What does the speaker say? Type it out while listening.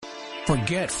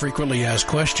Forget frequently asked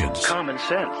questions. Common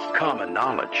sense, common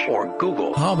knowledge, or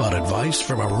Google. How about advice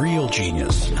from a real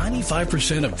genius?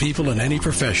 95% of people in any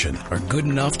profession are good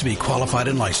enough to be qualified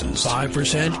and licensed.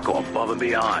 5% go above and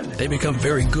beyond. They become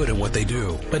very good at what they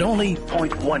do, but only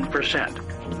 0.1%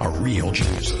 are real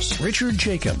geniuses. Richard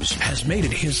Jacobs has made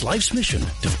it his life's mission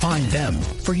to find them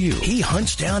for you. He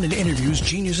hunts down and interviews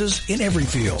geniuses in every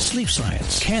field: sleep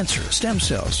science, cancer, stem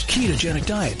cells, ketogenic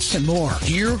diets, and more.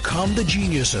 Here come the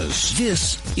geniuses.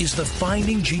 This is the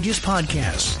Finding Genius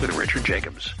Podcast with Richard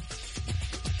Jacobs.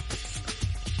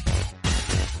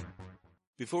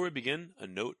 Before we begin, a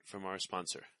note from our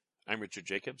sponsor. I'm Richard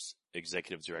Jacobs,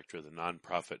 Executive Director of the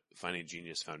nonprofit Finding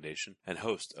Genius Foundation and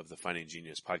host of the Finding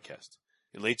Genius Podcast.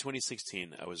 In late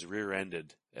 2016, I was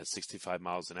rear-ended at 65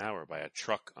 miles an hour by a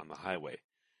truck on the highway,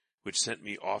 which sent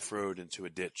me off-road into a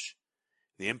ditch.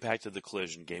 The impact of the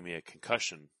collision gave me a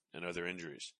concussion and other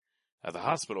injuries. At the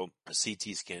hospital, a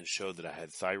CT scan showed that I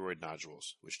had thyroid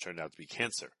nodules, which turned out to be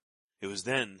cancer. It was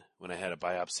then, when I had a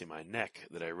biopsy of my neck,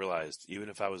 that I realized even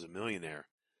if I was a millionaire,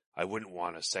 I wouldn't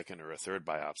want a second or a third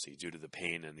biopsy due to the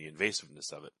pain and the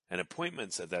invasiveness of it. And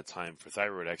appointments at that time for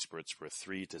thyroid experts were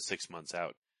 3 to 6 months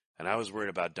out. And I was worried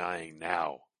about dying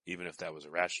now, even if that was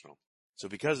irrational. So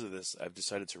because of this, I've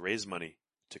decided to raise money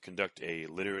to conduct a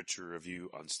literature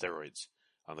review on steroids,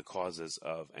 on the causes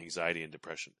of anxiety and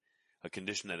depression, a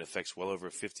condition that affects well over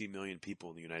 50 million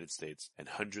people in the United States and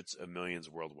hundreds of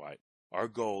millions worldwide. Our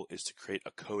goal is to create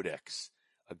a codex,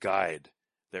 a guide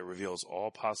that reveals all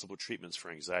possible treatments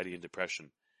for anxiety and depression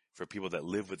for people that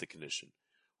live with the condition,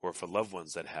 or for loved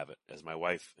ones that have it, as my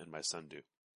wife and my son do.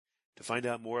 To find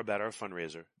out more about our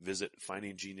fundraiser, visit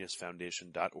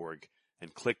findinggeniusfoundation.org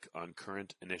and click on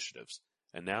current initiatives.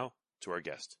 And now to our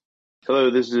guest. Hello,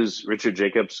 this is Richard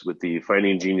Jacobs with the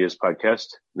Finding Genius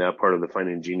Podcast, now part of the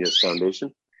Finding Genius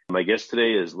Foundation. My guest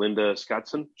today is Linda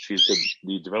Scotson. She's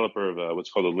the developer of what's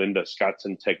called the Linda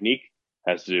Scotson technique.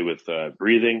 It has to do with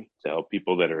breathing to help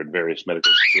people that are in various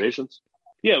medical situations.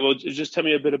 Yeah, well, just tell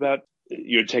me a bit about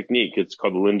your technique. It's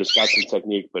called the Linda Scotson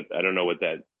technique, but I don't know what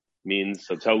that means.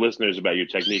 So tell listeners about your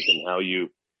technique and how you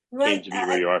came to be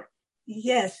where you are.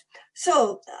 Yes.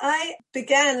 So I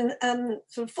began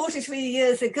 43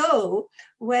 years ago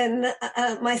when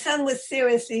my son was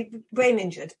seriously brain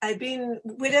injured. I'd been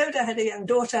widowed. I had a young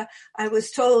daughter. I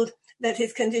was told that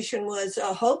his condition was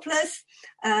hopeless.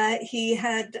 There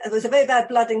was a very bad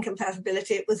blood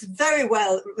incompatibility. It was very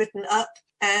well written up,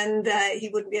 and he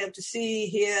wouldn't be able to see,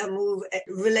 hear, move,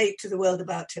 relate to the world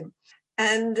about him.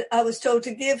 And I was told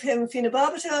to give him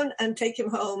phenobarbital and take him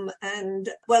home. And,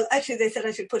 well, actually, they said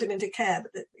I should put him into care,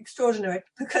 but extraordinary,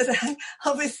 because I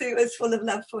obviously was full of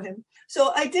love for him.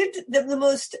 So I did the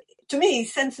most, to me,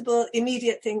 sensible,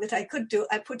 immediate thing that I could do.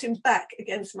 I put him back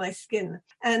against my skin.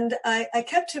 And I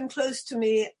kept him close to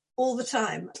me all the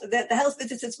time. That the health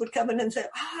visitors would come in and say,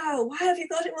 why have you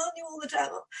got him on you all the time?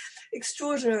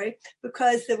 Extraordinary,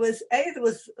 because there was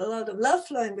a lot of love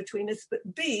flowing between us,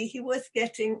 but B, he was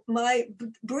getting my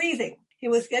breathing. He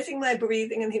was getting my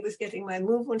breathing, and he was getting my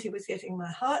movement. He was getting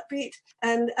my heartbeat.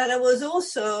 And I was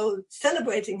also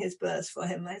celebrating his birth for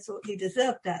him. I thought he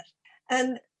deserved that.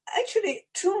 And actually,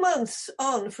 2 months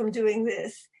on from doing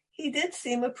this, he did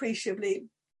seem appreciably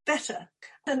better.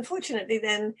 Unfortunately,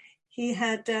 then, he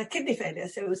had kidney failure,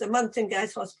 so it was a month in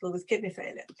Guy's Hospital with kidney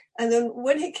failure. And then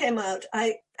when he came out,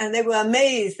 and they were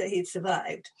amazed that he'd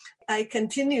survived, I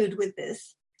continued with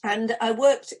this. And I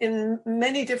worked in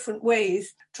many different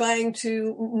ways, trying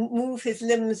to move his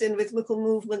limbs in rhythmical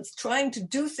movements, trying to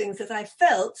do things that I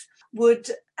felt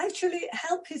would actually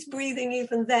help his breathing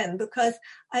even then, because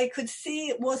I could see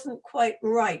it wasn't quite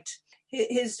right.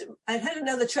 I had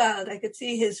another child. I could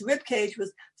see his rib cage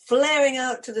was flaring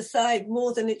out to the side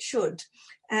more than it should.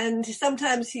 And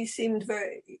sometimes he seemed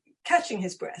very catching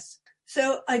his breath.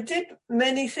 So I did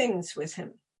many things with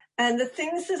him. And the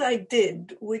things that I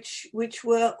did, which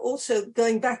were also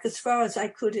going back as far as I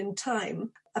could in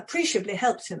time, appreciably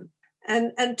helped him.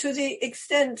 And to the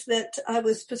extent that I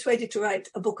was persuaded to write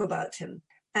a book about him.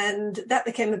 And that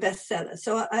became a bestseller.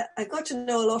 So I got to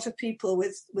know a lot of people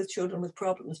with children with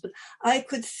problems, but I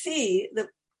could see that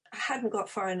I hadn't got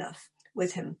far enough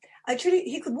with him. Actually,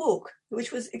 he could walk,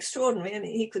 which was extraordinary, and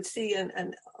he could see, and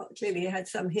clearly he had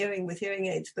some hearing with hearing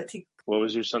aids, but he... What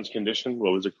was your son's condition?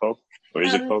 What was it called? What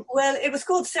is it called? Well, it was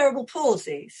called cerebral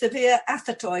palsy, severe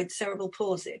athetoid cerebral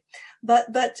palsy.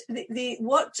 But the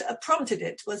what prompted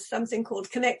it was something called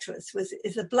connectors,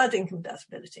 is a blood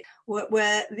incompatibility,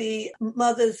 where the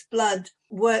mother's blood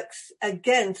works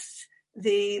against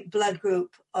the blood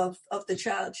group of the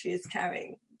child she is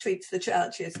carrying, treats the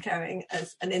child she is carrying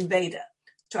as an invader,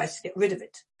 tries to get rid of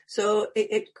it. So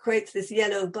it creates this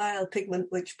yellow bile pigment,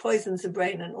 which poisons the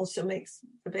brain and also makes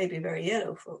the baby very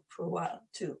yellow for a while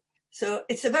too. So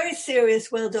it's a very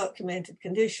serious, well-documented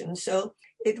condition. So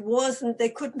they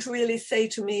couldn't really say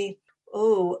to me,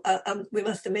 we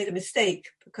must have made a mistake,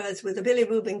 because with a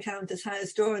bilirubin count as high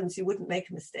as Doran's, you wouldn't make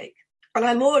a mistake. And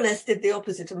I more or less did the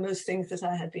opposite of most things that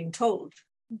I had been told.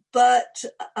 But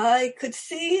I could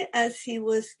see as he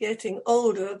was getting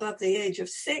older, above the age of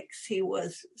 6, he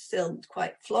was still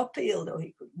quite floppy, although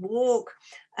he could walk,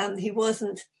 and he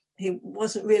wasn't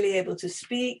really able to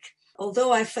speak.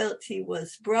 Although I felt he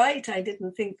was bright, I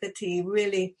didn't think that he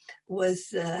really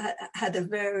had a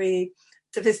very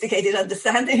sophisticated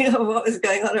understanding of what was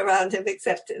going on around him,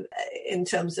 except in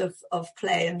terms of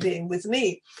play and being with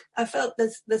me. I felt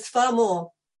there's far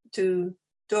more to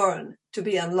Doran to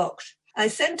be unlocked. I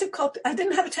sent a copy. I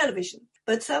didn't have a television,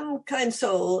 but some kind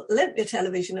soul lent me a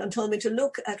television and told me to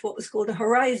look at what was called a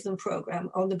Horizon program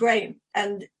on the brain.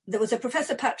 And there was a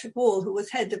Professor Patrick Wall, who was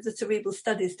head of the Cerebral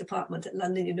Studies Department at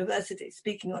London University,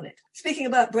 speaking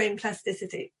about brain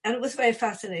plasticity. And it was very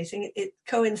fascinating. It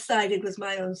coincided with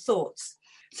my own thoughts.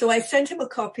 So I sent him a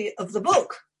copy of the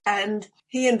book, and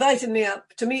he invited me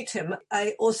up to meet him.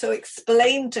 I also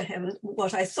explained to him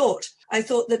what I thought. I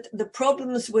thought that the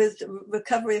problems with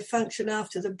recovery of function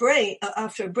after a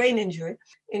brain injury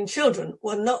in children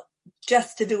were not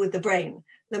just to do with the brain.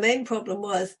 The main problem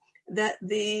was that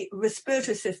the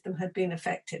respiratory system had been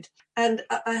affected. And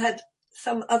I had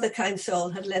some other kind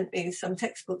soul had lent me some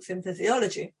textbooks in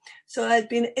physiology. So I'd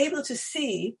been able to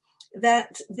see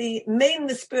that the main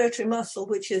respiratory muscle,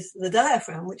 which is the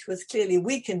diaphragm, which was clearly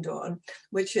weakened on,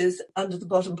 which is under the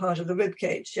bottom part of the rib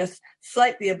cage, just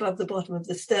slightly above the bottom of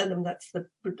the sternum, that's the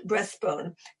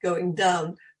breastbone, going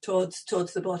down towards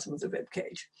the bottom of the rib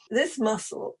cage. This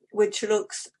muscle, which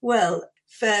looks,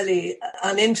 fairly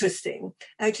uninteresting,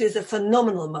 actually is a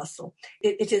phenomenal muscle.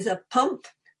 It is a pump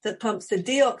that pumps the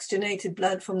deoxygenated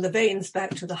blood from the veins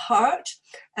back to the heart,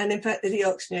 and in fact the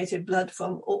deoxygenated blood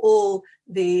from all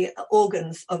the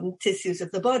organs and tissues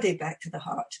of the body back to the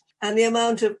heart. And the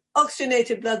amount of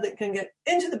oxygenated blood that can get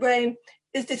into the brain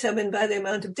is determined by the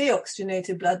amount of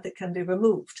deoxygenated blood that can be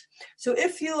removed. So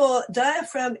if your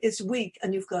diaphragm is weak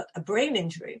and you've got a brain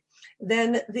injury,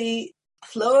 then the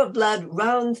flow of blood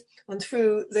round and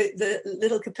through the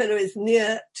little capillaries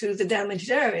near to the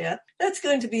damaged area, that's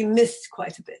going to be missed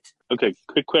quite a bit. Okay,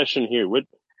 quick question here. What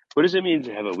does it mean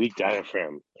to have a weak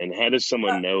diaphragm? And how does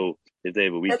someone know if they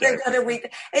have a weak diaphragm?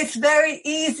 It's very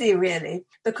easy, really,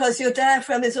 because your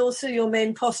diaphragm is also your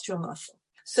main postural muscle.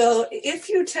 So if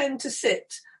you tend to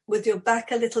sit with your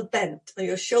back a little bent or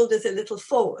your shoulders a little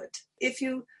forward, if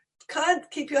you can't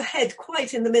keep your head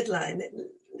quite in the midline,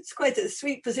 it's quite a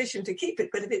sweet position to keep it,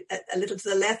 but if it's a little to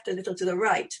the left, a little to the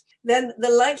right, then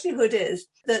the likelihood is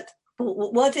that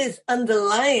what is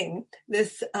underlying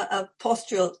this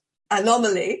postural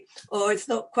anomaly, or it's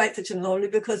not quite such an anomaly,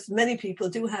 because many people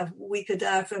do have weaker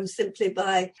diaphragms simply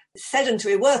by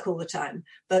sedentary work all the time.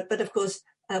 But of course,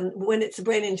 when it's a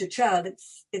brain injured child,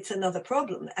 it's another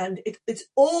problem, and it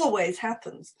always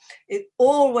happens. It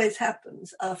always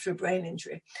happens after a brain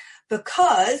injury,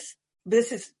 because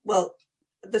this is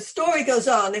the story goes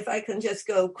on, if I can just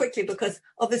go quickly, because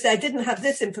obviously I didn't have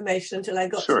this information until I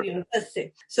got to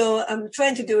university. So I'm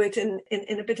trying to do it in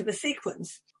a bit of a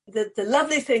sequence. The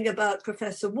lovely thing about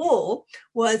Professor Wall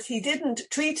was he didn't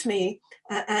treat me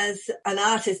as an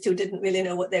artist who didn't really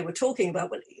know what they were talking about.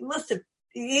 Well,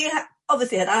 he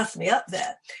obviously had asked me up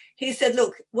there. He said,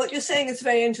 look, what you're saying is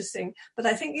very interesting, but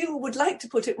I think you would like to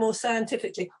put it more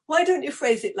scientifically. Why don't you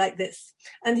phrase it like this?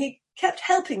 And he kept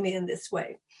helping me in this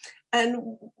way.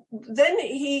 And then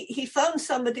he found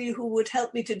somebody who would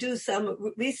help me to do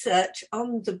some research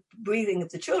on the breathing of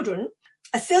the children.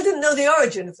 I still didn't know the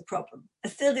origin of the problem.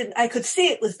 I could see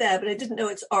it was there, but I didn't know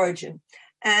its origin.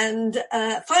 And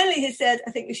finally he said,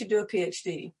 I think you should do a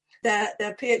PhD. There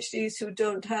are PhDs who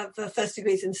don't have first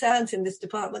degrees in science in this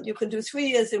department. You can do 3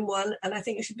 years in one, and I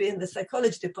think you should be in the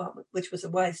psychology department, which was a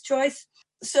wise choice.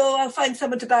 So I'll find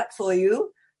someone to back for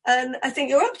you. And I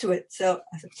think you're up to it. So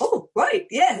I said, oh, right,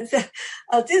 yes,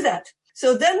 I'll do that.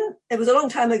 So then it was a long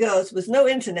time ago. There was no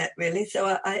internet, really.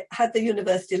 So I had the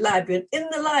university library. And in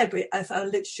the library, I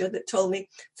found literature that told me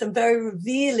some very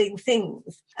revealing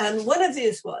things. And one of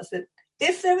these was that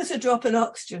if there was a drop in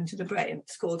oxygen to the brain,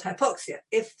 it's called hypoxia.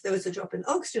 If there was a drop in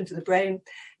oxygen to the brain,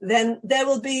 then there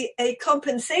will be a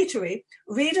compensatory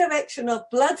redirection of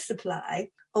blood supply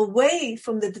away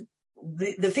from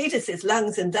the fetus's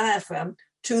lungs and diaphragm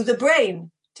to the brain,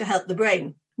 to help the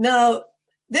brain. Now,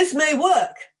 this may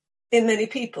work in many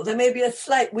people. There may be a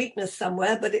slight weakness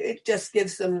somewhere, but it just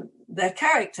gives them their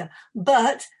character.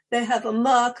 But they have a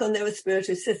mark on their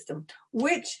respiratory system,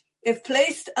 which, if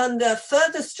placed under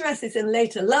further stresses in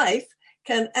later life,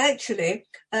 can actually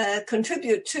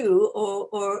contribute to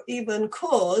or even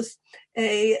cause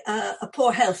a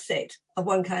poor health state of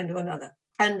one kind or another.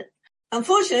 And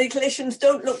unfortunately, clinicians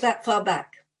don't look that far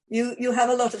back. You have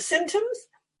a lot of symptoms,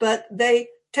 but they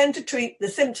tend to treat the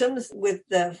symptoms with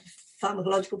the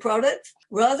pharmacological products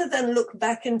rather than look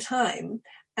back in time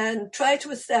and try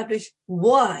to establish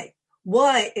why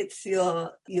it's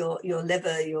your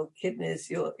liver, your kidneys,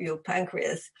 your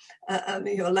pancreas,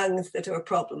 your lungs that are a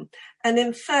problem. And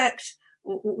in fact,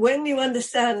 when you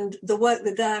understand the work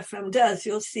the diaphragm does,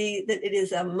 you'll see that it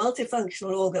is a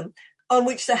multifunctional organ on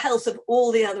which the health of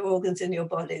all the other organs in your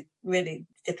body really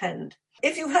depend.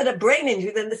 If you had a brain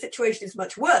injury, then the situation is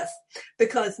much worse,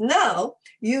 because now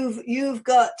you've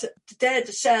got dead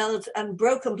cells and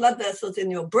broken blood vessels in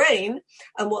your brain,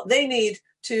 and what they need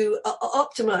to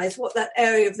optimize, what that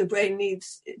area of the brain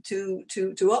needs to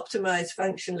optimize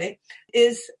functionally,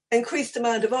 is increased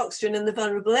amount of oxygen in the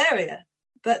vulnerable area.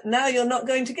 But now you're not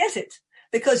going to get it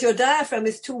because your diaphragm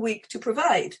is too weak to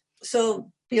provide.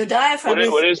 So your diaphragm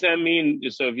What does that mean?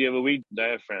 So if you have a weak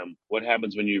diaphragm, what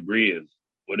happens when you breathe?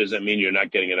 What does that mean? You're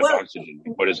not getting enough oxygen?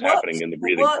 What is happening in the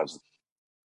breathing process?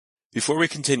 Before we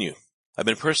continue, I've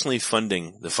been personally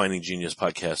funding the Finding Genius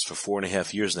podcast for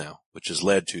 4.5 years now, which has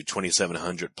led to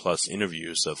 2,700 plus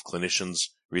interviews of clinicians,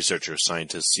 researchers,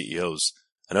 scientists, CEOs,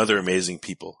 and other amazing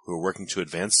people who are working to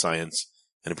advance science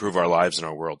and improve our lives and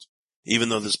our world. Even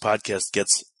though this podcast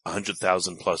gets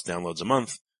 100,000 plus downloads a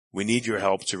month, we need your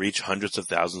help to reach hundreds of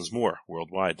thousands more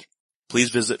worldwide. Please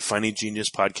visit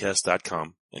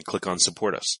findinggeniuspodcast.com and click on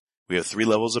Support Us. We have 3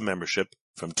 levels of membership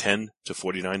from $10 to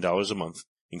 $49 a month,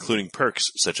 including perks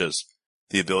such as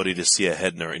the ability to see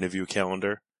ahead in our interview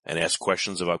calendar and ask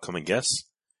questions of upcoming guests,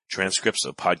 transcripts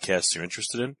of podcasts you're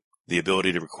interested in, the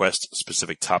ability to request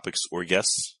specific topics or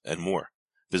guests, and more.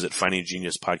 Visit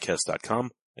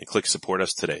findinggeniuspodcast.com and click Support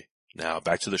Us today. Now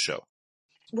back to the show.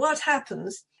 What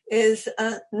happens is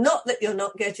not that you're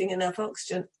not getting enough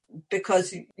oxygen,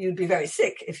 because you'd be very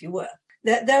sick if you were.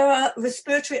 There are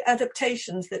respiratory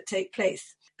adaptations that take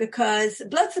place because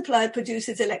blood supply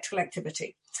produces electrical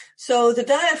activity. So the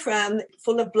diaphragm,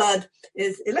 full of blood,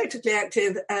 is electrically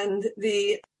active, and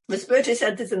the respiratory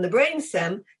centers in the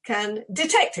brainstem can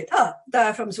detect it.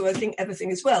 Diaphragm's working, everything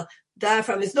is well.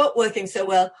 Diaphragm is not working so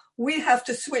well. We have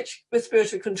to switch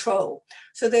respiratory control.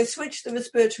 So they switch the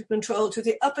respiratory control to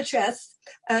the upper chest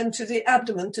and to the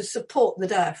abdomen to support the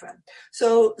diaphragm.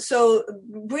 So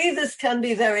breathers can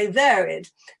be very varied.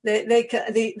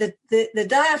 The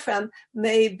diaphragm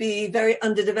may be very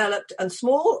underdeveloped and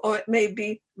small, or it may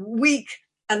be weak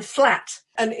and flat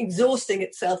and exhausting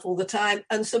itself all the time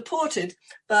and supported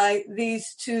by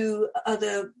these 2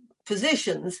 other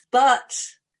positions. But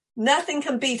nothing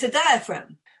can beat a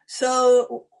diaphragm.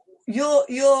 So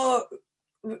your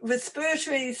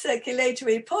respiratory,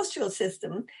 circulatory, postural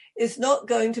system is not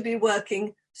going to be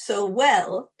working so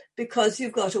well because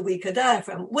you've got a weaker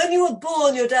diaphragm. When you were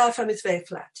born, your diaphragm is very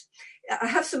flat. I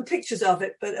have some pictures of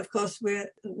it, but of course we're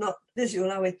not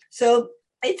visual, are we? So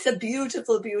it's a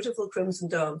beautiful, beautiful crimson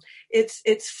dome.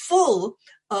 It's full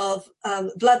of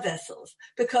blood vessels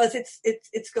because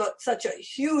it's got such a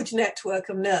huge network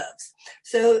of nerves.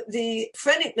 So the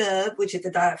phrenic nerve, which is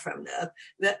the diaphragm nerve,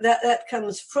 that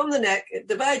comes from the neck, it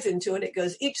divides into, and it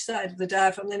goes each side of the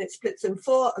diaphragm, then it splits in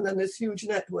 4, and then this huge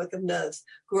network of nerves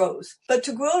grows. But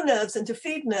to grow nerves and to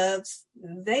feed nerves,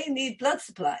 they need blood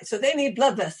supply. So they need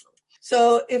blood vessels.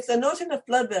 So if there are not enough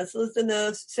blood vessels, the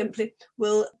nerves simply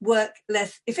will work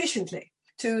less efficiently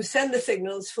to send the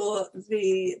signals for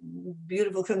the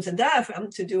beautiful crimson diaphragm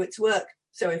to do its work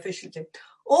so efficiently.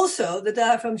 Also, the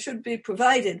diaphragm should be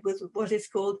provided with what is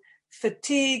called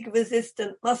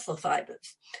fatigue-resistant muscle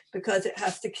fibers, because it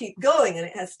has to keep going and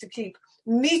it has to keep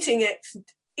meeting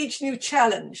each new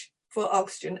challenge for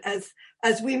oxygen as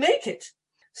we make it.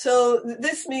 So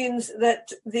this means that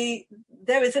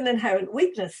there is an inherent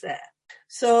weakness there.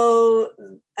 So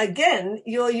again,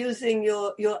 you're using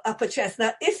your upper chest.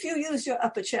 Now, if you use your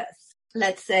upper chest,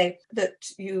 let's say that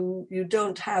you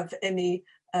don't have any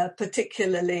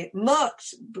particularly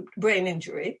marked brain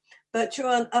injury, but you're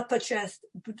an upper chest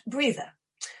breather.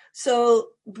 So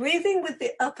breathing with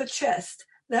the upper chest,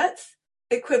 that's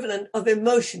equivalent of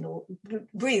emotional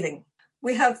breathing.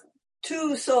 We have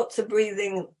 2 sorts of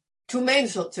breathing, 2 main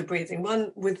sorts of breathing.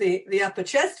 One with the upper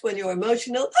chest when you're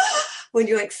emotional, when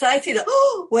you're excited,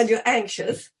 when you're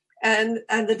anxious, and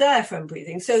the diaphragm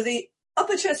breathing. So the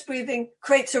upper chest breathing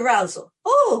creates arousal.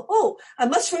 Oh, I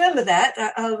must remember that.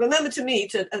 I'll remember to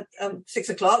meet at 6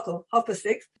 o'clock or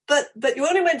 6:30. But you're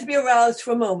only meant to be aroused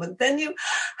for a moment. Then you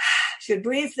should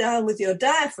breathe down with your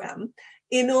diaphragm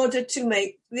in order to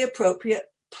make the appropriate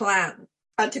plan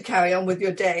and to carry on with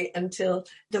your day until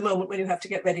the moment when you have to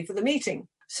get ready for the meeting.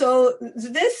 So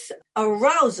this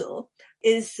arousal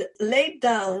is laid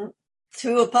down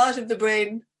through a part of the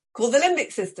brain called the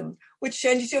limbic system, which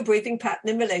changes your breathing pattern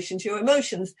in relation to your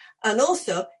emotions and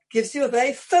also gives you a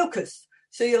very focus.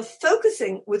 So you're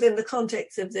focusing within the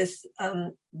context of this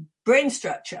brain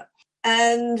structure.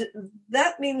 And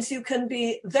that means you can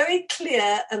be very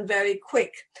clear and very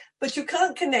quick, but you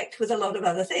can't connect with a lot of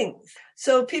other things.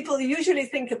 So people usually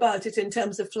think about it in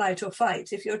terms of flight or fight.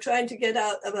 If you're trying to get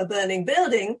out of a burning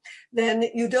building, then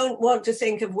you don't want to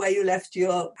think of where you left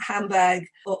your handbag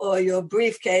or your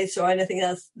briefcase or anything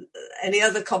else, any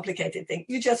other complicated thing.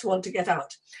 You just want to get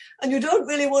out. And you don't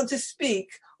really want to speak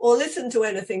or listen to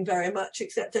anything very much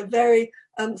except a very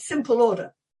simple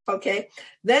order. Okay,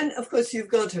 then of course you've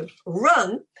got to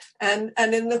run, and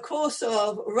in the course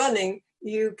of running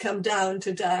you come down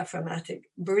to diaphragmatic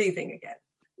breathing again.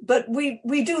 But we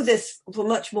do this for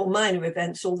much more minor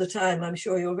events all the time, I'm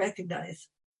sure you'll recognize.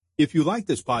 If you like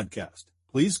this podcast,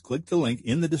 please click the link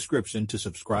in the description to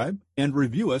subscribe and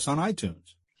review us on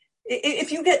iTunes.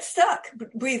 If you get stuck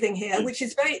breathing here, which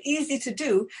is very easy to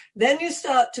do, then you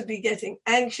start to be getting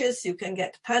anxious, you can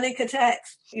get panic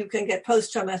attacks, you can get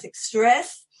post-traumatic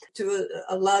stress to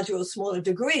a larger or smaller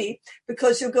degree,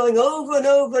 because you're going over and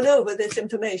over and over this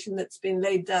information that's been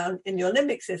laid down in your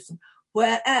limbic system.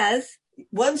 Whereas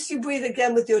once you breathe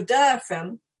again with your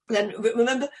diaphragm, then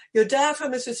remember, your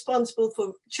diaphragm is responsible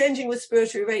for changing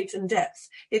respiratory rate and depth.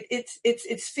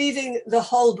 It's feeding the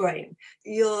whole brain.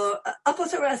 Your upper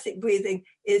thoracic breathing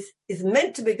is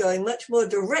meant to be going much more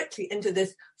directly into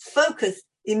this focused,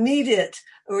 immediate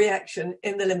reaction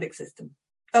in the limbic system.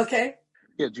 Okay?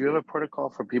 Yeah. Do you have a protocol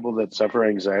for people that suffer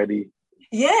anxiety?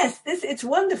 Yes, it's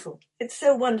wonderful. It's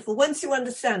so wonderful. Once you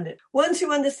understand it, once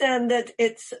you understand that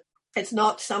it's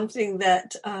not something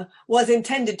that was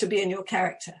intended to be in your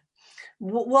character.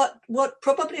 What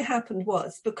probably happened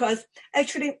was, because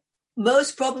actually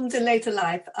most problems in later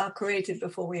life are created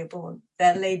before we are born.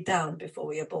 They're laid down before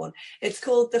we are born. It's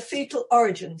called the fetal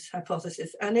origins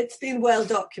hypothesis, and it's been well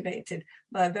documented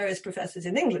by various professors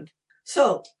in England.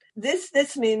 So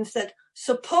this means that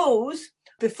suppose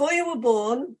before you were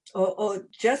born or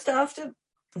just after,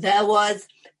 there was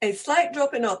a slight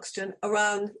drop in oxygen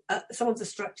around some of the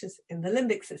structures in the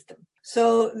limbic system.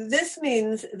 So this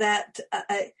means that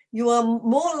you are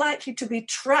more likely to be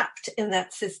trapped in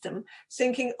that system,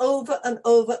 thinking over and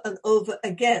over and over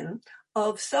again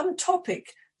of some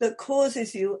topic that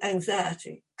causes you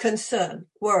anxiety, concern,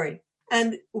 worry.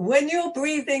 And when you're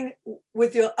breathing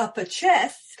with your upper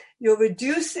chest, you're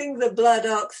reducing the blood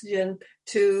oxygen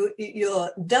to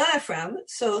your diaphragm.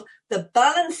 So the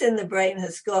balance in the brain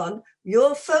has gone.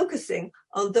 You're focusing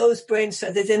on those brain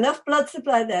structures. There's enough blood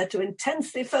supply there to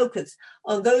intensely focus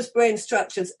on those brain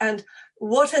structures and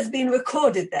what has been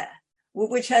recorded there,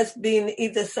 which has been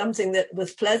either something that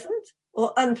was pleasant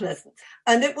or unpleasant,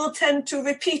 and it will tend to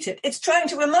repeat it. It's trying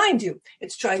to remind you.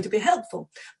 It's trying to be helpful.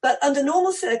 But under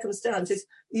normal circumstances,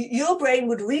 your brain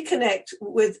would reconnect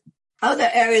with other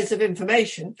areas of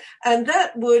information, and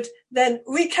that would then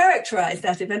recharacterize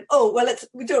that event. Oh, well,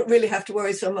 we don't really have to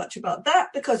worry so much about that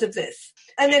because of this.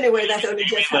 And anyway, that only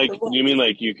just happened. You mean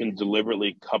like you can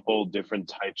deliberately couple different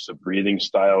types of breathing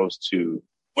styles to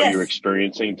what you're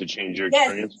experiencing to change your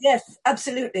experience? Yes,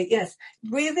 absolutely, yes.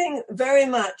 Breathing very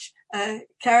much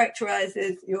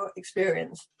characterizes your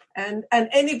experience, and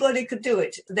anybody could do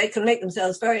it. They can make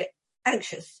themselves very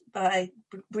anxious by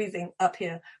breathing up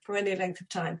here for any length of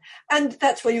time. And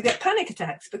that's where you get panic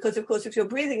attacks, because, of course, if you're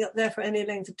breathing up there for any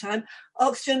length of time,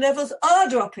 oxygen levels are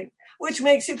dropping, which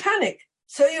makes you panic.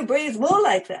 So you breathe more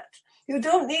like that. You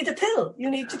don't need a pill. You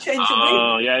need to change your breathing.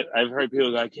 Oh, yeah, I've heard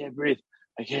people go, I can't breathe.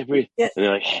 Yes. And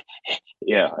they're like,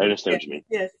 yeah, I understand what you mean.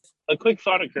 Yes. A quick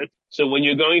thought occurred. So when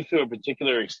you're going through a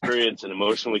particular experience, an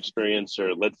emotional experience,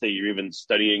 or let's say you're even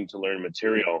studying to learn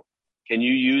material, can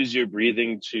you use your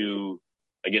breathing to,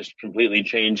 I guess, completely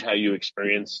change how you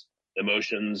experience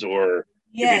emotions? Or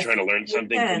if you're trying to learn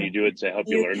something, can you do it to help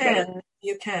you learn better?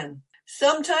 You can.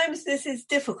 Sometimes this is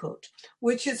difficult,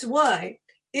 which is why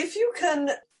if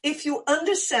you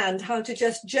understand how to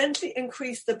just gently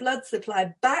increase the blood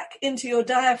supply back into your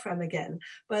diaphragm again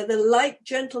by the light,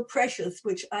 gentle pressures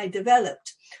which I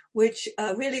developed, which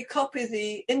really copy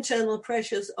the internal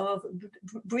pressures of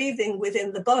breathing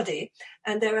within the body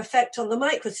and their effect on the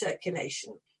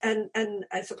microcirculation and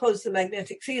I suppose the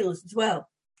magnetic fields as well.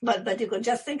 But you can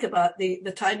just think about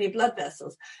the tiny blood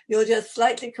vessels. You're just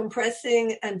slightly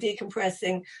compressing and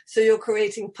decompressing. So you're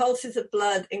creating pulses of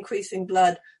blood, increasing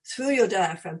blood through your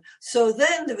diaphragm. So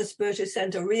then the respiratory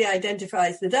center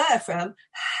re-identifies the diaphragm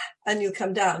and you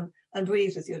come down and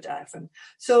breathe with your diaphragm.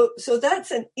 So that's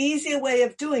an easier way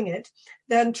of doing it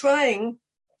than trying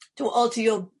to alter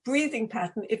your breathing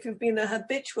pattern. If you've been a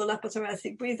habitual upper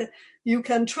thoracic breather, you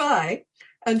can try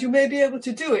and you may be able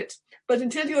to do it. But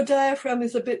until your diaphragm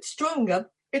is a bit stronger,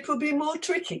 it will be more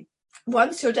tricky.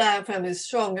 Once your diaphragm is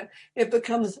stronger, it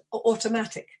becomes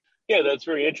automatic. Yeah, that's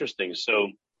very interesting. So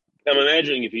I'm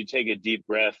imagining if you take a deep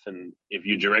breath and if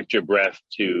you direct your breath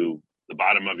to the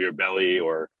bottom of your belly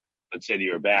or let's say to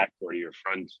your back or to your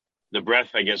front, the breath,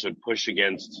 I guess, would push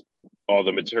against all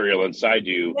the material inside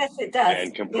you. Yes, it does.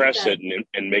 And compress it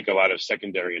and make a lot of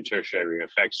secondary and tertiary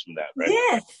effects from that,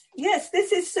 right? Yes,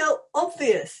 this is so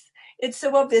obvious. It's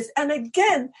so obvious. And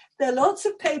again, there are lots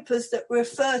of papers that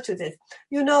refer to this.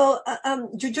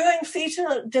 During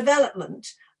fetal development,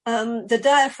 the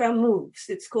diaphragm moves.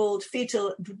 It's called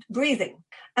fetal breathing.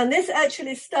 And this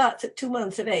actually starts at 2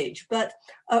 months of age. But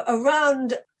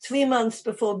around 3 months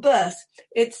before birth,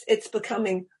 it's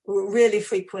becoming really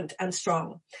frequent and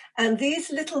strong. And these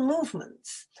little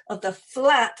movements of the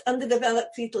flat,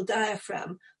 underdeveloped fetal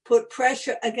diaphragm put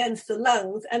pressure against the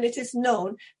lungs, and it is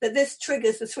known that this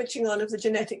triggers the switching on of the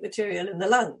genetic material in the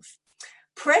lungs.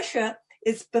 Pressure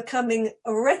is becoming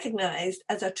recognized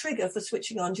as a trigger for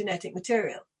switching on genetic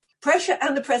material. Pressure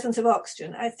and the presence of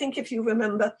oxygen. I think if you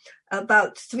remember,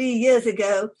 about 3 years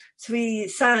ago, 3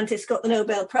 scientists got the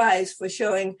Nobel Prize for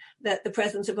showing that the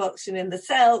presence of oxygen in the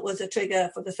cell was a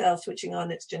trigger for the cell switching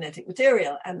on its genetic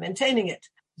material and maintaining it.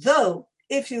 Though,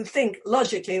 if you think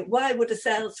logically, why would a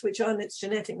cell switch on its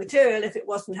genetic material if it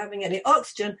wasn't having any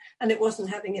oxygen and it wasn't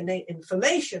having any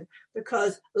information?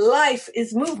 Because life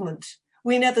is movement.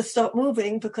 We never stop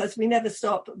moving because we never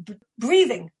stop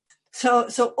breathing.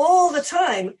 So all the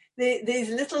time, these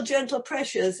little gentle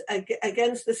pressures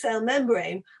against the cell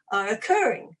membrane are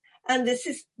occurring. And this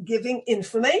is giving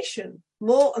information,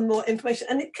 more and more information,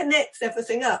 and it connects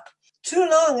everything up. Too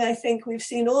long, I think, we've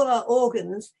seen all our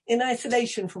organs in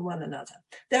isolation from one another.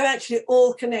 They're actually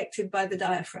all connected by the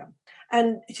diaphragm.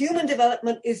 And human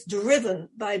development is driven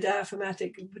by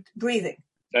diaphragmatic breathing.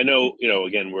 I know,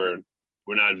 again, we're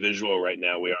not visual right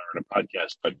now. We are on a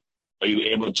podcast, but are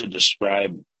you able to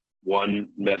describe one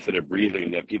method of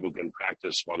breathing that people can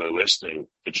practice while they're listening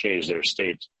to change their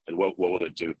state? And what will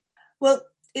it do? Well,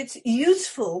 it's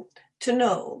useful to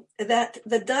know that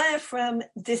the diaphragm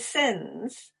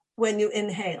descends when you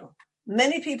inhale.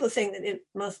 Many people think that it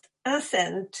must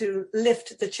ascend to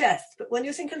lift the chest, but when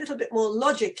you think a little bit more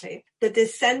logically, the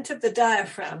descent of the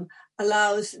diaphragm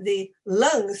allows the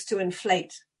lungs to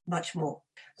inflate much more.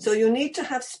 So you need to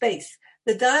have space.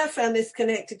 The diaphragm is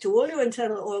connected to all your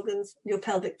internal organs, your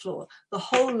pelvic floor. The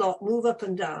whole lot move up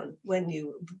and down when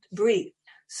you breathe.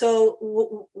 So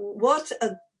what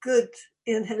a good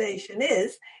inhalation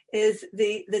is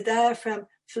the diaphragm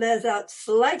flares out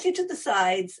slightly to the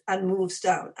sides and moves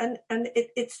down. And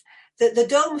it's the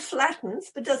dome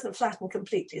flattens, but doesn't flatten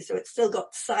completely. So it's still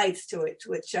got sides to it,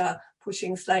 which are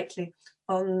pushing slightly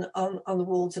on the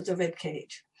walls of the rib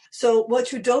cage. So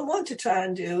what you don't want to try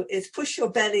and do is push your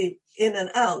belly in and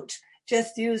out,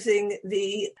 just using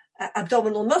the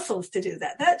abdominal muscles to do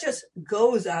that. That just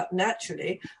goes out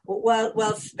naturally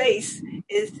while space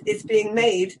is being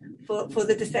made for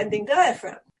the descending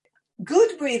diaphragm.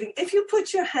 Good breathing, if you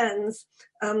put your hands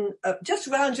just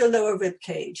around your lower rib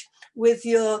cage with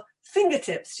your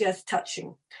fingertips just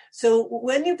touching. So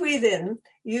when you breathe in,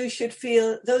 you should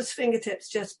feel those fingertips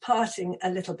just parting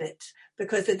a little bit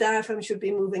because the diaphragm should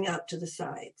be moving out to the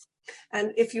sides.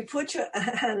 And if you put your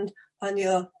hand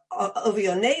on over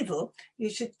your navel, you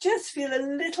should just feel a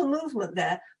little movement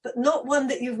there, but not one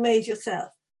that you've made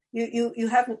yourself. You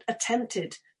haven't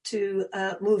attempted to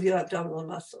move your abdominal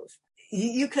muscles.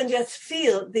 You can just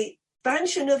feel the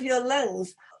expansion of your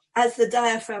lungs as the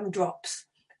diaphragm drops.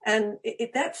 And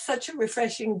that's such a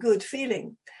refreshing, good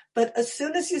feeling. But as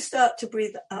soon as you start to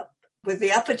breathe up with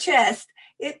the upper chest,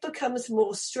 it becomes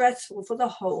more stressful for the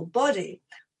whole body.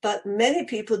 But many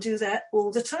people do that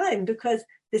all the time because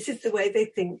this is the way they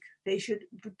think they should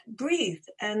breathe.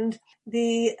 And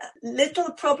the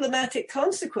little problematic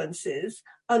consequences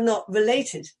are not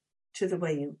related to the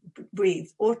way you breathe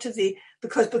or to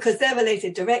because they're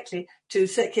related directly to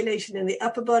circulation in the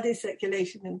upper body,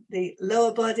 circulation in the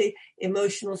lower body,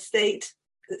 emotional state,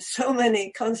 so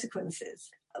many consequences.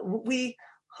 We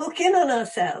hook in on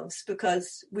ourselves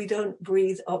because we don't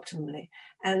breathe optimally.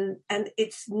 And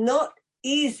it's not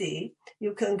easy.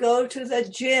 You can go to the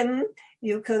gym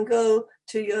You can go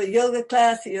to your yoga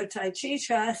class or your Tai Chi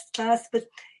class, but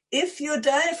if your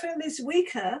diaphragm is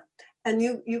weaker and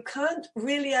you can't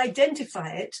really identify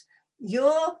it,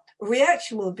 your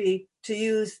reaction will be to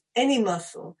use any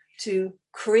muscle to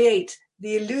create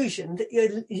the illusion that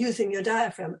you're using your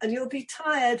diaphragm, and you'll be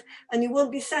tired and you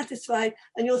won't be satisfied,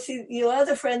 and you'll see your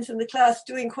other friends in the class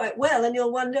doing quite well, and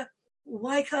you'll wonder,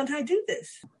 why can't I do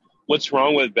this? What's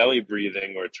wrong with belly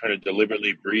breathing or trying to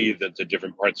deliberately breathe into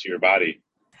different parts of your body?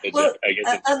 Well,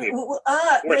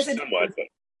 worse somewhat, but...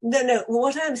 No.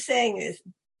 What I'm saying is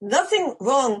nothing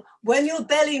wrong when your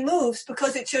belly moves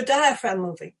because it's your diaphragm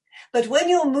moving. But when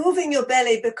you're moving your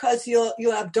belly because your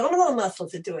abdominal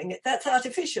muscles are doing it, that's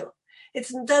artificial. It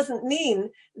doesn't mean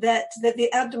that the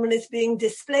abdomen is being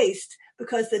displaced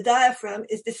because the diaphragm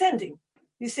is descending.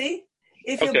 You see?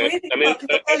 If you're breathing up,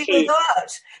 your belly will go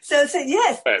out. So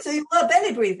yes, right. So you are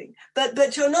belly breathing,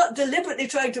 but you're not deliberately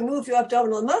trying to move your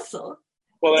abdominal muscle.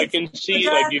 Well, I can see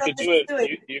like you could do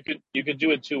it. You could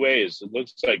do it two ways. It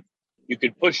looks like you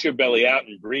could push your belly out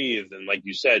and breathe, and like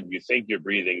you said, you think you're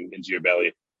breathing into your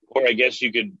belly. Or I guess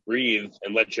you could breathe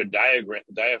and let your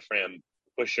diaphragm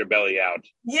push your belly out.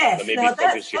 Yes, but maybe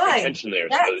focus your attention there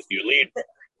so that you lead.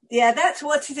 Yeah, that's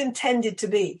what it's intended to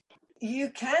be.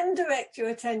 You can direct your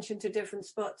attention to different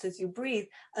spots as you breathe,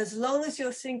 as long as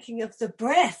you're thinking of the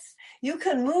breath. You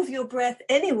can move your breath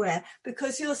anywhere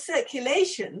because your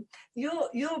circulation,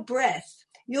 your breath,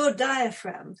 your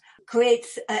diaphragm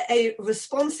creates a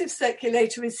responsive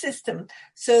circulatory system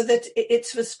so that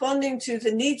it's responding to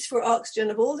the needs for oxygen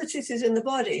of all the tissues in the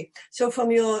body. So from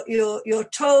your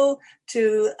toe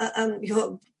to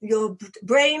your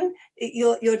brain,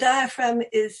 your diaphragm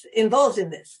is involved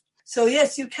in this. So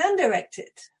yes, you can direct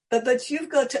it, but you've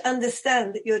got to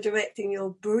understand that you're directing your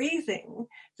breathing,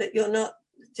 that you're not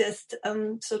just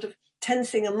sort of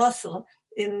tensing a muscle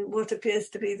in what appears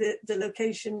to be the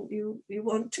location you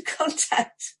want to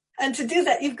contact. And to do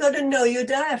that, you've got to know your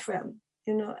diaphragm,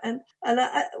 you know. And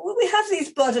we have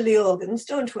these bodily organs,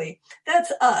 don't we?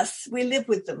 That's us. We live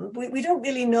with them. We don't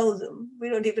really know them. We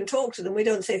don't even talk to them. We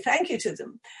don't say thank you to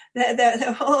them.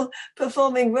 They're all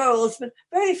performing roles, but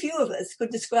very few of us could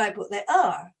describe what they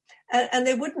are. And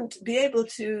they wouldn't be able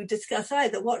to discuss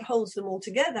either what holds them all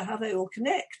together, how they all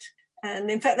connect. And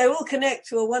in fact, they all connect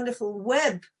to a wonderful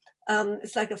web.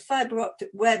 It's like a fiber optic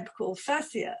web called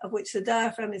fascia, of which the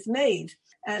diaphragm is made.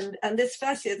 And this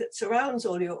fascia that surrounds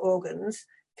all your organs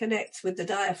connects with the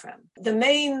diaphragm. The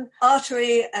main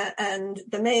artery and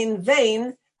the main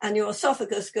vein and your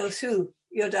esophagus go through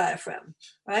your diaphragm,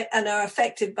 right? And are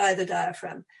affected by the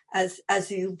diaphragm as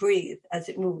you breathe, as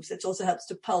it moves. It also helps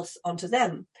to pulse onto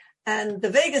them. And the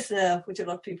vagus nerve, which a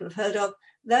lot of people have heard of,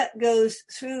 that goes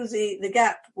through the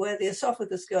gap where the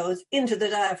esophagus goes into the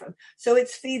diaphragm. So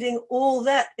it's feeding all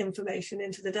that information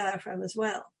into the diaphragm as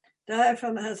well.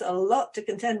 Diaphragm has a lot to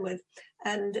contend with,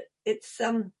 and it's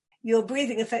your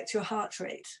breathing affects your heart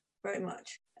rate very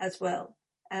much as well.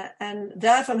 And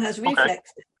diaphragm has reflex.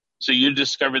 Okay. So you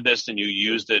discovered this and you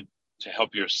used it to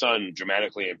help your son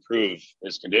dramatically improve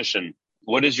his condition.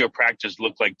 What does your practice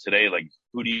look like today? Like,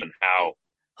 who do you and how?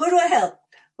 Who do I help?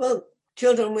 Well,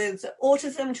 children with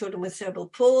autism, children with cerebral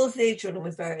palsy, children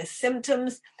with various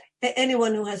symptoms,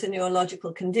 anyone who has a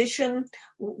neurological condition.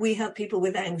 We help people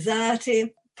with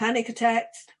anxiety, panic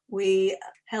attacks. We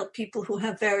help people who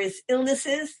have various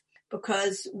illnesses,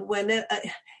 because when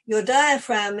your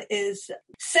diaphragm is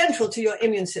central to your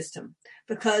immune system,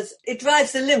 because it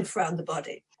drives the lymph around the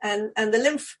body. And the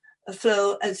lymph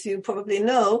flow, as you probably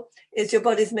know, is your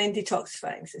body's main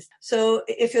detoxifying system. So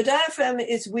if your diaphragm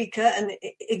is weaker and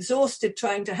exhausted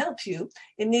trying to help you,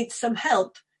 it needs some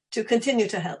help to continue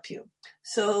to help you.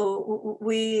 So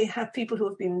we have people who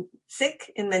have been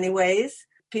sick in many ways,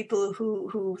 people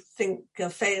who think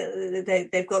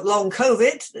they've got long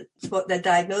COVID, that's what they're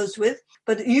diagnosed with.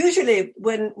 But usually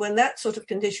when that sort of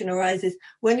condition arises,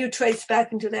 when you trace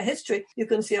back into their history, you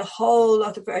can see a whole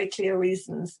lot of very clear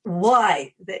reasons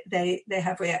why they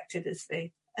have reacted as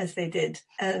they did.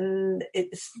 And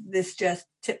this just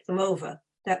tipped them over.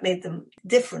 That made them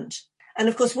different. And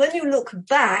of course, when you look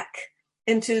back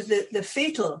into the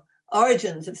fetal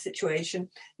origins of the situation,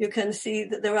 you can see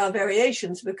that there are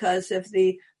variations because of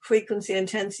the frequency,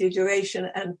 intensity, duration,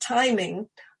 and timing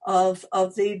of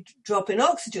the drop in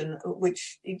oxygen,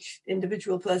 which each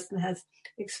individual person has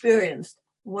experienced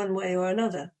one way or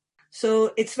another.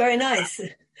 So it's very nice.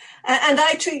 And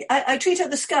I treat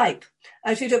over Skype.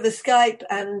 I treat over Skype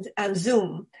and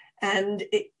Zoom. And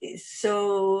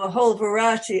so a whole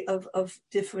variety of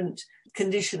different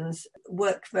conditions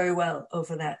work very well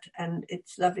over that. And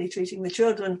it's lovely treating the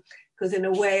children because in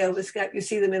a way over Skype, you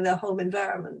see them in their home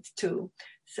environment too.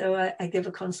 So I give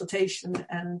a consultation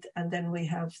and then we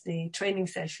have the training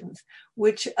sessions,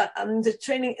 which the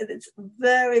training, it's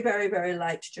very, very, very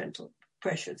light, gentle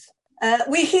pressures.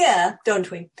 We hear,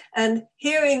 don't we? And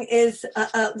hearing is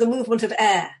the movement of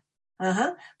air.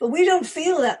 But we don't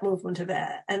feel that movement of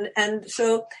air. And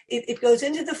so it goes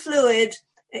into the fluid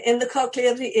in the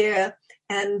cochlea of the ear.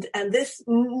 And this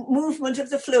movement of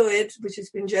the fluid, which has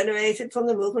been generated from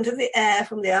the movement of the air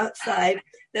from the outside,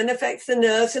 then affects the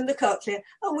nerves in the cochlea,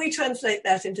 and we translate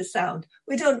that into sound.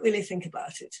 We don't really think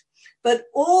about it. But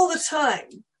all the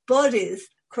time, bodies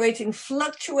creating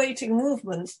fluctuating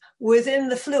movements within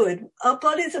the fluid. Our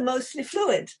bodies are mostly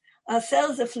fluid. Our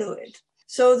cells are fluid.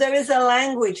 So there is a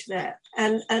language there.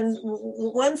 And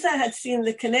once I had seen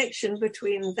the connection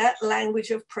between that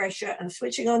language of pressure and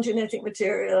switching on genetic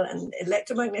material and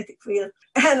electromagnetic field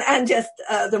and just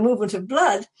the movement of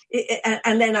blood,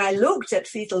 and then I looked at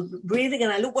fetal breathing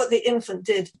and I looked what the infant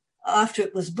did after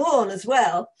it was born as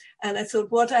well. And I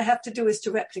thought, what I have to do is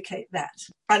to replicate that.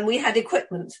 And we had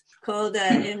equipment called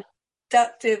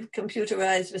inductive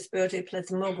computerized respiratory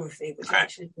plethysmography, which is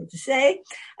actually good to say.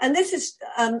 And this is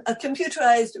a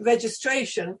computerized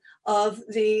registration of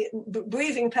the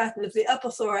breathing pattern of the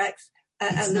upper thorax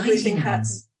and the breathing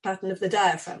pattern of the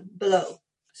diaphragm below.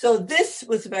 So this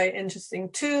was very interesting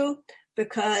too,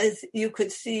 because you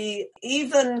could see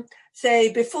even,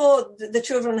 say, before the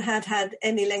children had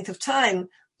any length of time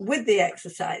with the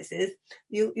exercises,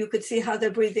 you could see how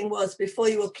their breathing was before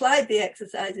you applied the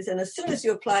exercises. And as soon as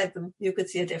you applied them, you could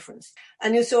see a difference.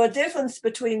 And you saw a difference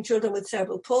between children with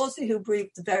cerebral palsy who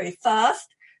breathed very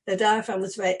fast. Their diaphragm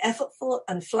was very effortful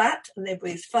and flat, and they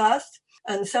breathed fast.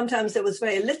 And sometimes there was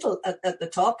very little at the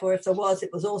top, or if there was,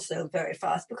 it was also very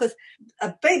fast, because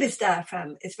a baby's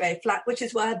diaphragm is very flat, which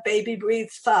is why a baby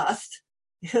breathes fast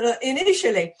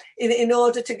initially in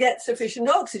order to get sufficient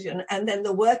oxygen. And then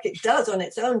the work it does on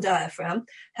its own diaphragm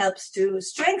helps to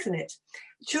strengthen it.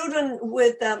 Children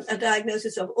with a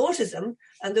diagnosis of autism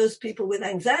and those people with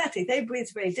anxiety, they breathe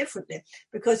very differently,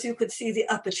 because you could see the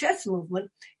upper chest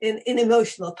movement in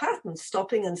emotional patterns,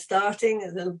 stopping and starting, a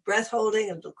little breath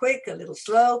holding, a little quick, a little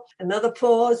slow, another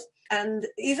pause. And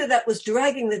either that was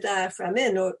dragging the diaphragm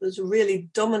in or it was really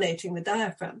dominating the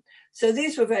diaphragm. So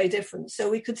these were very different. So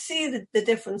we could see the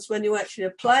difference when you actually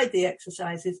applied the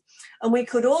exercises. And we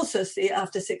could also see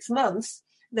after 6 months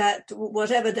that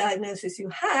whatever diagnosis you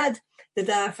had, the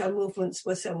diaphragm movements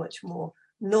were so much more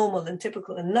normal and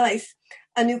typical and nice.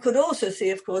 And you could also see,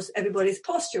 of course, everybody's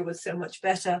posture was so much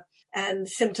better, and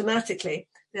symptomatically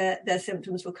their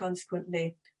symptoms were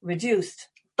consequently reduced.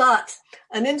 But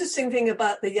an interesting thing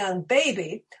about the young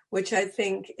baby, which I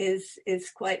think is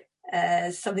quite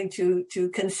something to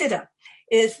consider,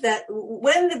 is that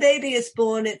when the baby is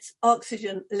born, it's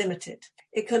oxygen limited.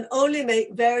 It can only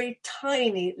make very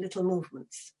tiny little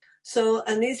movements. So,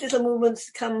 and these little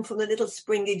movements come from the little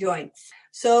springy joints.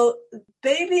 So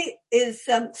baby is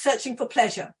searching for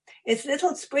pleasure. Its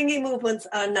little springy movements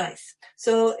are nice.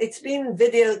 So it's been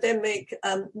videoed. They make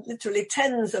literally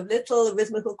tens of little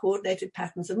rhythmical coordinated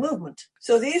patterns of movement.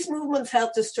 So these movements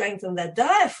help to strengthen their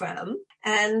diaphragm,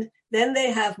 and then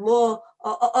they have more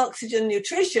oxygen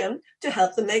nutrition to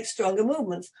help them make stronger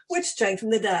movements, which strengthen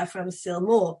the diaphragm still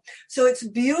more. So it's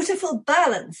beautiful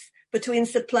balance between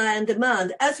supply and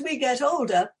demand. As we get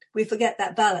older, we forget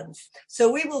that balance.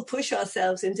 So we will push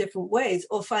ourselves in different ways,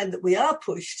 or find that we are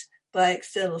pushed by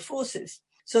external forces,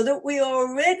 so that we are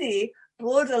already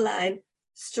borderline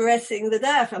stressing the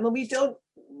diaphragm, and we don't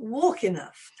walk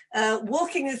enough.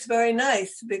 Walking is very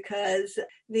nice because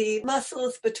the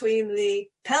muscles between the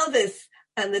pelvis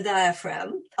and the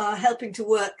diaphragm are helping to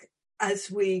work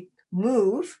as we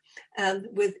move, and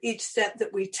with each step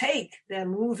that we take, they're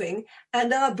moving,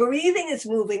 and our breathing is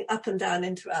moving up and down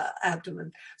into our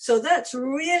abdomen. So that's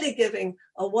really giving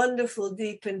a wonderful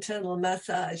deep internal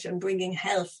massage and bringing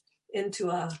health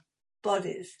into our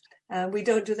bodies. We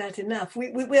don't do that enough.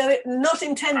 We're not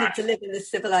intended to live in a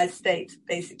civilized state,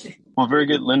 basically. Well, very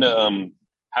good, Linda.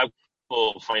 How can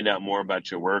people find out more about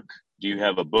your work? Do you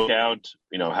have a book out?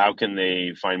 How can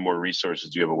they find more resources?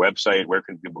 Do you have a website? Where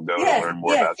can people go to learn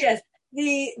more about you? Yes.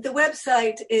 The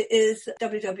website is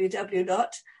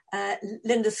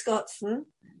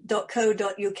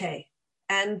www.lindascotson.co.uk.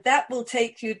 And that will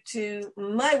take you to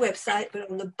my website, but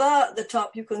on the bar at the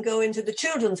top, you can go into the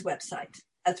children's website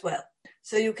as well.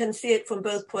 So you can see it from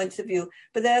both points of view.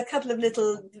 But there are a couple of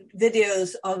little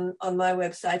videos on my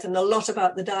website, and a lot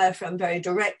about the diaphragm very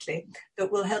directly,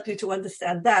 that will help you to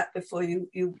understand that before you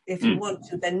if you want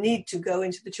to, then need to go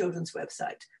into the children's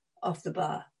website. off the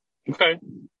bar. Okay.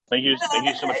 Thank you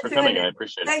so much for coming. I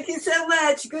appreciate it. Thank you so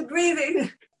much. Good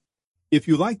breathing. If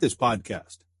you like this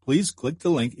podcast, please click the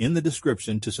link in the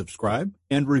description to subscribe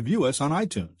and review us on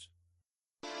iTunes.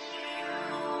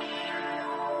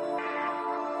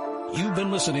 You've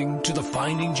been listening to the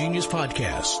Finding Genius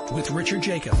podcast with Richard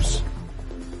Jacobs.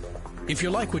 If you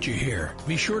like what you hear,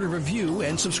 be sure to review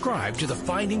and subscribe to the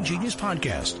Finding Genius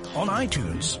podcast on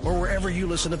iTunes or wherever you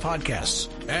listen to podcasts.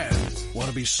 And want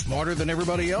to be smarter than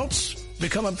everybody else?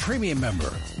 Become a premium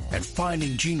member at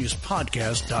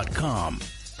findinggeniuspodcast.com.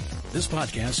 This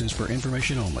podcast is for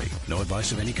information only. No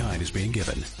advice of any kind is being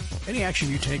given. Any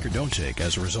action you take or don't take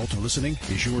as a result of listening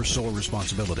is your sole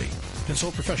responsibility.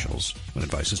 Consult professionals when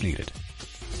advice is needed.